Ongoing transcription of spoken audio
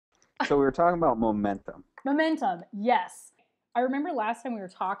So we were talking about momentum. Momentum, yes. I remember last time we were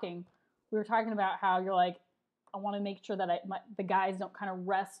talking about how you're like, I want to make sure that the guys don't kind of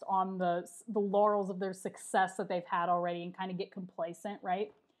rest on the laurels of their success that they've had already and kind of get complacent,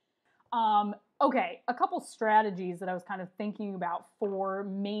 right? Um, okay, a couple strategies that I was kind of thinking about for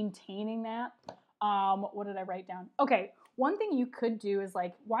maintaining that. What did I write down? Okay, one thing you could do is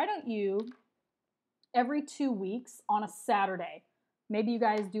like, why don't you every 2 weeks on a Saturday, maybe you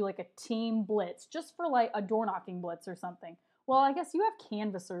guys do like a team blitz just for like a door knocking blitz or something. Well, I guess you have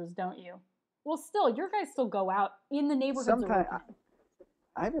canvassers, don't you? Well, still, your guys still go out in the neighborhoods they're Sometimes working in.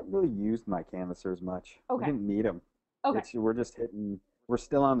 I haven't really used my canvassers much. We Okay, didn't need them. okay, It's we're just hitting. We're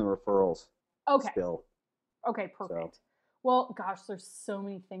still on the referrals okay. still. Okay, So perfect. Well, gosh, there's so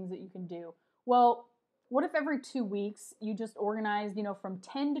many things that you can do. Well, what if every 2 weeks you just organized, from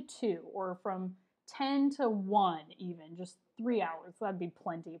 10 to 2 or from 10 to 1 even, just 3 hours? That'd be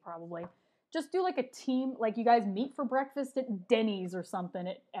plenty probably. Just do like a team, like you guys meet for breakfast at Denny's or something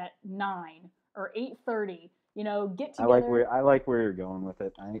at 9 or 8:30. Get together. I like where you're going with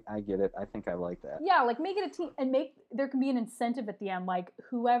it. I get it. I think I like that. Yeah, like make it a team and make there can be an incentive at the end. Like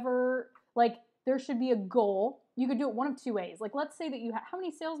whoever, like there should be a goal. You could do it one of two ways. Like let's say that how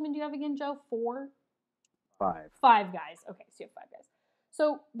many salesmen do you have again, Joe? Four, 5. five guys. Okay, so you have 5 guys.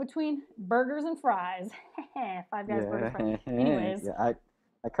 So between burgers and fries, 5 guys, burgers, Yeah, fries. Anyways, yeah.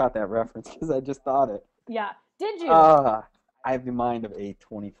 I caught that reference because I just thought it. yeah. Did you? Ah, I have the mind of a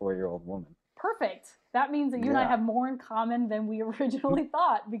 24-year-old woman. Perfect. That means that you and I Yeah, have more in common than we originally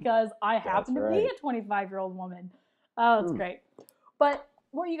thought because I that's happen to be right. a 25-year-old woman. Oh, that's Hmm. great. But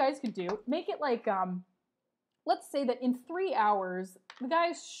what you guys could do, make it like let's say that in 3 hours, the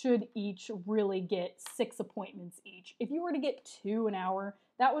guys should each really get 6 appointments each. If you were to get two an hour,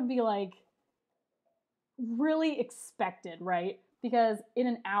 that would be like really expected, right? Because in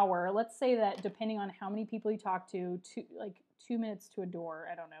an hour, let's say that depending on how many people you talk to, 2 minutes to a door,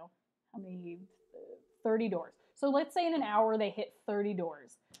 I don't know how many, 30 doors. So let's say in an hour they hit 30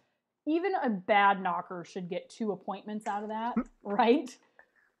 doors. Even a bad knocker should get 2 appointments out of that, right? A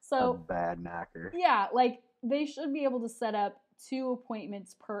So bad knocker. yeah, like they should be able to set up 2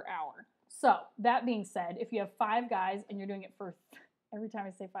 appointments per hour. So that being said, if you have 5 guys and you're doing it for every time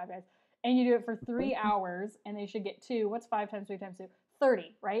I say 5 guys, and you do it for 3 hours and they should get two, what's 5 times 3 times 2?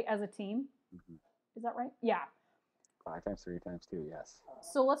 30, right? As a team. Mhm. Is that right? Yeah. 5 times 3 times 2. Yes.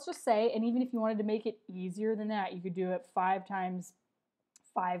 So let's just say, and even if you wanted to make it easier than that, you could do it 5 times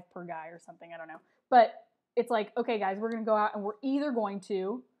 5 per guy or something. I don't know. But it's like, okay, guys, we're going to go out and we're either going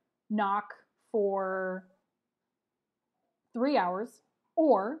to knock for 3 hours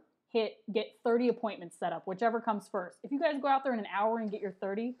or get 30 appointments set up, whichever comes first. If you guys go out there in an hour and get your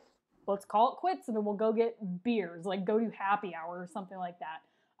 30, let's call it quits and then we'll go get beers, like go do happy hour or something like that.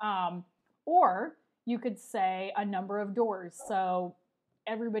 Or you could say a number of doors. So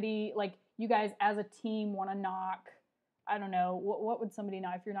everybody, like you guys as a team want to knock, I don't know, what would somebody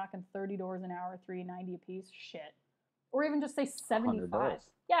know if you're knocking 30 doors an hour, 390 a piece? Shit. Or even just say 100 75. doors.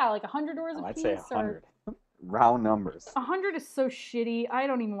 Yeah, like 100 doors a Oh, I'd say piece or 100. Round numbers. 100 is so shitty. I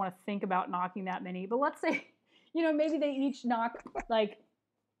don't even want to think about knocking that many. But let's say, maybe they each knock like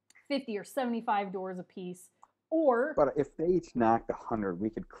 50 or 75 doors a piece. Or But if they each knocked 100, we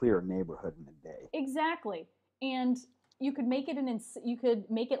could clear a neighborhood in a day. exactly. And you could make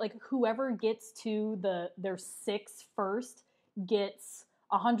it like whoever gets to their six first gets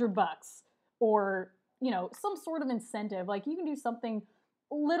 $100 or some sort of incentive. Like you can do something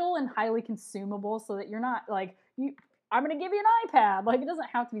little and highly consumable so that you're not like I'm going to give you an iPad. Like it doesn't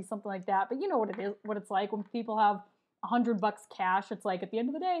have to be something like that, but you know what it's like when people have $100 cash. It's like at the end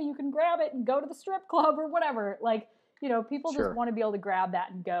of the day, you can grab it and go to the strip club or whatever. Like, people just Sure. want to be able to grab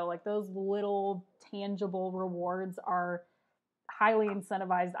that and go. Like those little tangible rewards are highly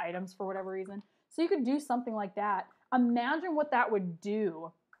incentivized items for whatever reason. So you could do something like that. Imagine what that would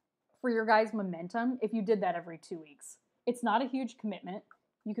do for your guys' momentum if you did that every 2 weeks. It's not a huge commitment.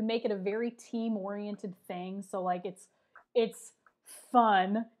 You can make it a very team-oriented thing. So like it's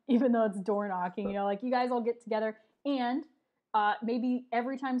fun, even though it's door knocking. Like you guys all get together and maybe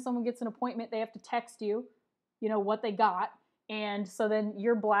every time someone gets an appointment, they have to text you, what they got. And so then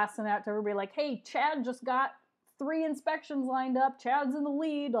you're blasting out to everybody like, hey, Chad just got 3 inspections lined up. Chad's in the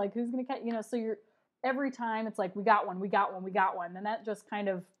lead. Like, who's going to catch, so you're every time it's like, we got one, we got one, we got one. And that just kind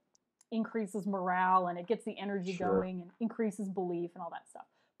of increases morale and it gets the energy Sure. going and increases belief and all that stuff.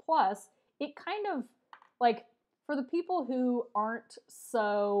 Plus, it kind of like for the people who aren't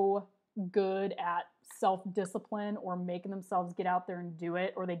so good at self discipline or making themselves get out there and do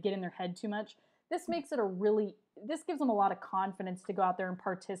it, or they get in their head too much, this makes it this gives them a lot of confidence to go out there and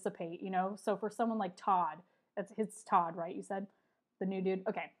participate, you know? So for someone like Todd, it's Todd, right? You said the new dude?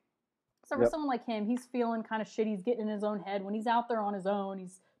 Okay. So for Yep. someone like him, he's feeling kind of shitty. He's getting in his own head. When he's out there on his own,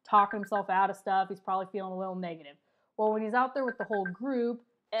 he's talking himself out of stuff. He's probably feeling a little negative. Well, when he's out there with the whole group,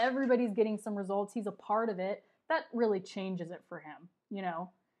 everybody's getting some results. He's a part of it. That really changes it for him, you know,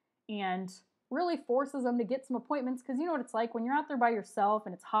 and really forces him to get some appointments because you know what it's like when you're out there by yourself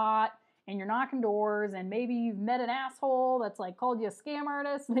and it's hot and you're knocking doors and maybe you've met an asshole that's like called you a scam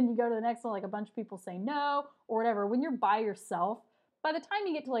artist and then you go to the next one, like a bunch of people say no or whatever. When you're by yourself, by the time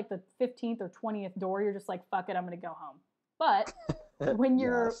you get to like the 15th or 20th door, you're just like, fuck it, I'm going to go home. But when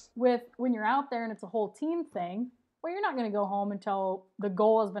you're Yes. when you're out there and it's a whole team thing, well, you're not going to go home until the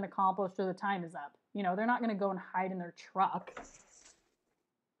goal has been accomplished or the time is up. You know, they're not going to go and hide in their truck.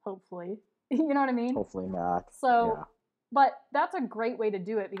 Hopefully. You know what I mean? Hopefully not. So, Yeah. but that's a great way to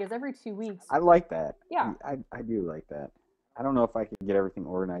do it because every 2 weeks, I like that. Yeah. I do like that. I don't know if I can get everything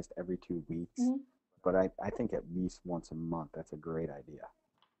organized every 2 weeks, but I think at least once a month, that's a great idea.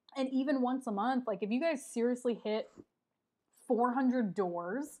 and even once a month, like if you guys seriously hit 400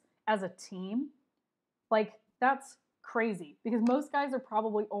 doors as a team, like that's crazy because most guys are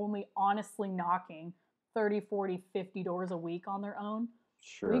probably only honestly knocking 30, 40, 50 doors a week on their own.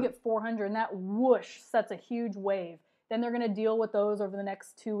 Sure. You get 400 and that whoosh sets a huge wave. Then they're going to deal with those over the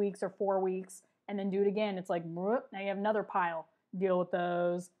next 2 weeks or 4 weeks and then do it again. It's like, now you have another pile. Deal with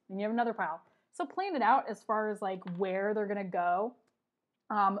those. And you have another pile. So plan it out as far as like where they're going to go.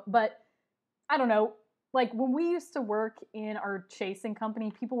 But I don't know. Like when we used to work in our chasing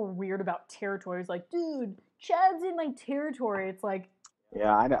company, people were weird about territories. Like, dude, Chad's in my territory. It's like,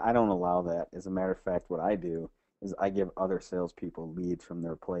 Yeah, I don't allow that. As a matter of fact, what I do is I give other salespeople leads from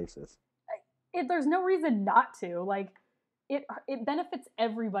their places. there's no reason not to. Like, it benefits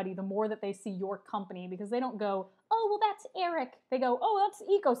everybody the more that they see your company because they don't go, oh, well, that's Eric. They go, oh, that's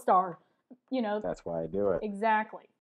EcoStar. You know, That's why I do it. exactly.